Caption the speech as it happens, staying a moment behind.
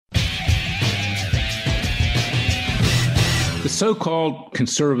The so-called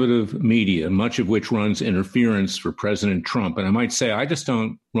conservative media, much of which runs interference for President Trump, and I might say I just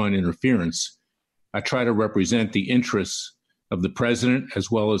don't run interference. I try to represent the interests of the president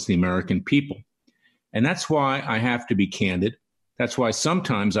as well as the American people. And that's why I have to be candid. That's why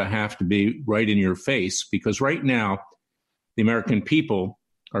sometimes I have to be right in your face, because right now the American people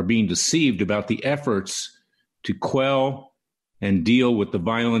are being deceived about the efforts to quell and deal with the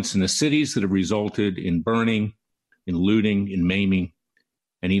violence in the cities that have resulted in burning, in looting, in maiming,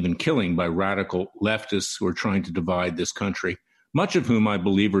 and even killing by radical leftists who are trying to divide this country, much of whom I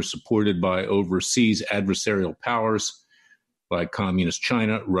believe are supported by overseas adversarial powers like communist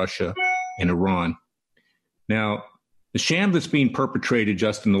China, Russia, and Iran. Now, the sham that's being perpetrated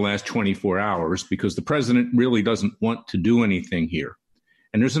just in the last 24 hours, because the president really doesn't want to do anything here.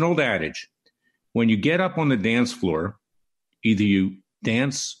 And there's an old adage, when you get up on the dance floor, either you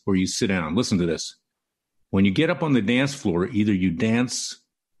dance or you sit down. Listen to this. When you get up on the dance floor, either you dance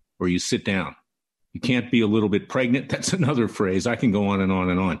or you sit down. You can't be a little bit pregnant. That's another phrase. I can go on and on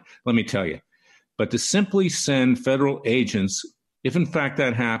and on. Let me tell you. But to simply send federal agents, if in fact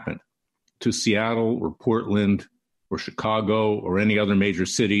that happened, to Seattle or Portland or Chicago or any other major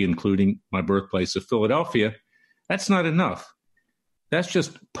city, including my birthplace of Philadelphia, that's not enough. That's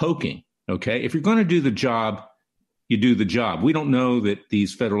just poking, okay? If you're going to do the job, you do the job. We don't know that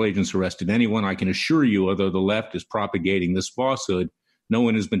these federal agents arrested anyone. I can assure you, although the left is propagating this falsehood, no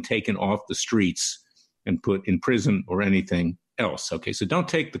one has been taken off the streets and put in prison or anything else. Okay, so don't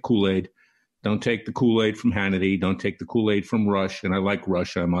take the Kool-Aid. Don't take the Kool-Aid from Hannity. Don't take the Kool-Aid from Rush. And I like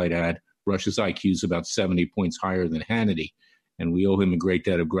Rush, I might add. Rush's IQ is about 70 points higher than Hannity, and we owe him a great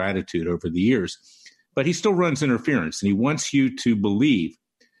debt of gratitude over the years. But he still runs interference, and he wants you to believe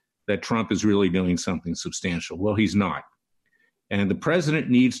that Trump is really doing something substantial. Well, he's not. And the president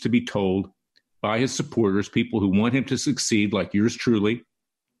needs to be told by his supporters, people who want him to succeed, like yours truly,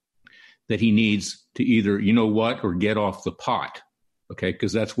 that he needs to either, you know what, or get off the pot, okay?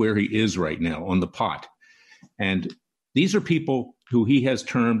 Because that's where he is right now, on the pot. And these are people who he has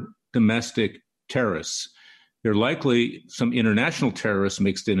termed domestic terrorists. There are likely some international terrorists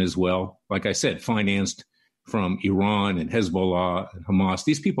mixed in as well, like I said, financed from Iran and Hezbollah and Hamas.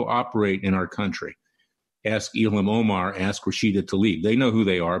 These people operate in our country. Ask Ilham Omar, ask Rashida Tlaib. They know who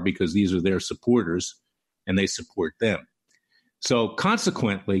they are because these are their supporters and they support them. So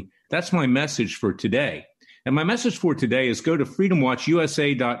consequently, that's my message for today. And my message for today is go to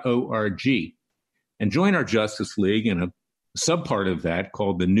freedomwatchusa.org and join our Justice League and a subpart of that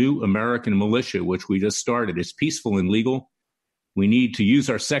called the New American Militia, which we just started. It's peaceful and legal. We need to use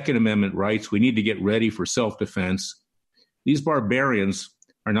our Second Amendment rights. We need to get ready for self-defense. These barbarians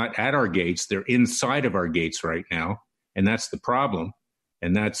are not at our gates. They're inside of our gates right now. And that's the problem.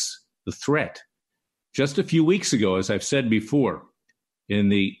 And that's the threat. Just a few weeks ago, as I've said before, in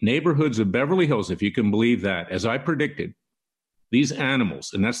the neighborhoods of Beverly Hills, if you can believe that, as I predicted, these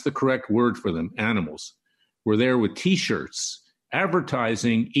animals, and that's the correct word for them, animals, were there with T-shirts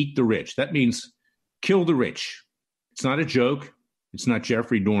advertising Eat the Rich. That means kill the rich. It's not a joke. It's not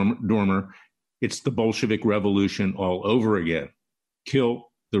Jeffrey Dahmer. It's the Bolshevik Revolution all over again. Kill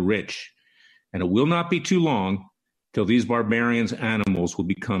the rich. And it will not be too long till these barbarians' animals will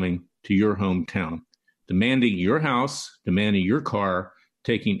be coming to your hometown, demanding your house, demanding your car,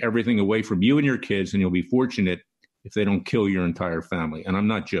 taking everything away from you and your kids, and you'll be fortunate if they don't kill your entire family. And I'm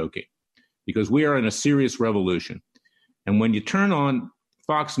not joking, because we are in a serious revolution. And when you turn on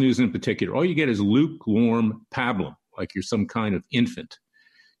Fox News in particular, all you get is lukewarm pablum, like you're some kind of infant.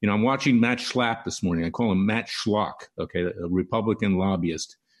 You know, I'm watching Matt Schlapp this morning. I call him Matt Schlock, okay, a Republican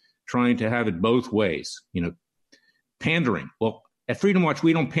lobbyist, trying to have it both ways, you know, pandering. Well, at Freedom Watch,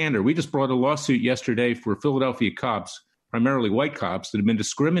 we don't pander. We just brought a lawsuit yesterday for Philadelphia cops, primarily white cops, that have been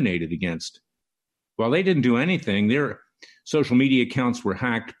discriminated against. While they didn't do anything, their social media accounts were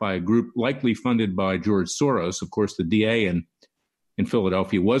hacked by a group likely funded by George Soros. Of course, the DA in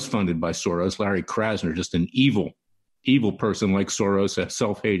Philadelphia was funded by Soros. Larry Krasner, just an evil person like Soros, a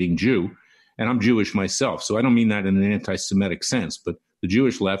self-hating Jew. And I'm Jewish myself, so I don't mean that in an anti-Semitic sense, but the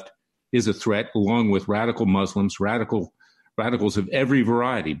Jewish left is a threat, along with radical Muslims, radicals of every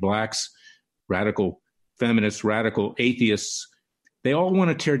variety, blacks, radical feminists, radical atheists. They all want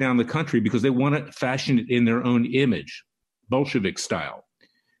to tear down the country because they want to fashion it in their own image, Bolshevik style.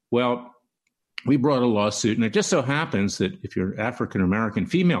 Well, we brought a lawsuit, and it just so happens that if you're an African-American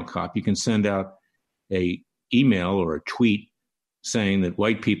female cop, you can send out a email or a tweet saying that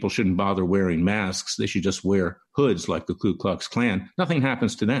white people shouldn't bother wearing masks. They should just wear hoods like the Ku Klux Klan. Nothing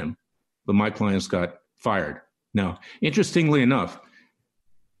happens to them, but my clients got fired. Now, interestingly enough,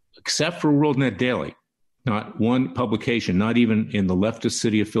 except for WorldNet Daily, Not one publication, not even in the leftist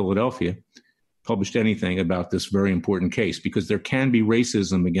city of Philadelphia, published anything about this very important case, because there can be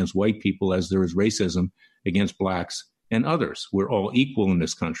racism against white people as there is racism against blacks and others. We're all equal in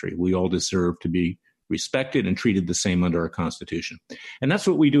this country. We all deserve to be respected and treated the same under our Constitution. And that's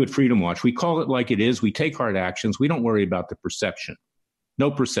what we do at Freedom Watch. We call it like it is. We take hard actions. We don't worry about the perception.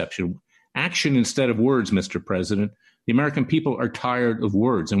 No perception. Action instead of words, Mr. President. The American people are tired of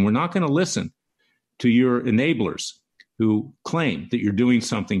words, and we're not going to listen to your enablers who claim that you're doing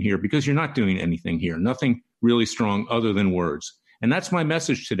something here, because you're not doing anything here, nothing really strong other than words. And that's my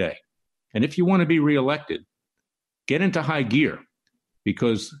message today. And if you want to be reelected, get into high gear,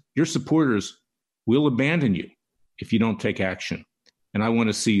 because your supporters will abandon you if you don't take action. And I want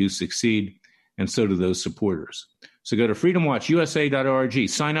to see you succeed, and so do those supporters. So go to freedomwatchusa.org,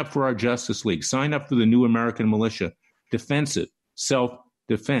 sign up for our Justice League, sign up for the New American Militia, defensive,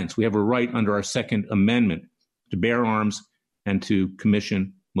 self-defense. We have a right under our Second Amendment to bear arms and to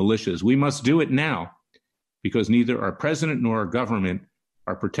commission militias. We must do it now, because neither our president nor our government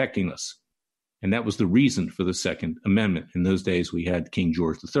are protecting us. And that was the reason for the Second Amendment. In those days, we had King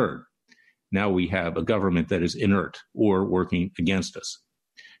George III. Now we have a government that is inert or working against us.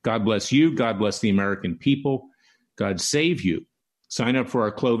 God bless you. God bless the American people. God save you. Sign up for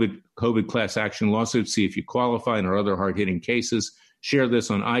our COVID class action lawsuit. See if you qualify in our other hard-hitting cases. Share this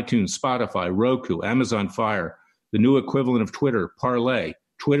on iTunes, Spotify, Roku, Amazon Fire, the new equivalent of Twitter, Parler,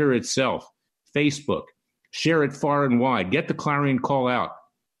 Twitter itself, Facebook. Share it far and wide. Get the clarion call out.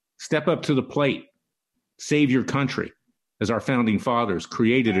 Step up to the plate. Save your country, as our founding fathers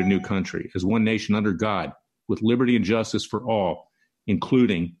created a new country, as one nation under God, with liberty and justice for all,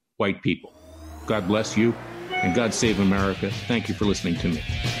 including white people. God bless you, and God save America. Thank you for listening to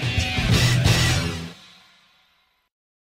me.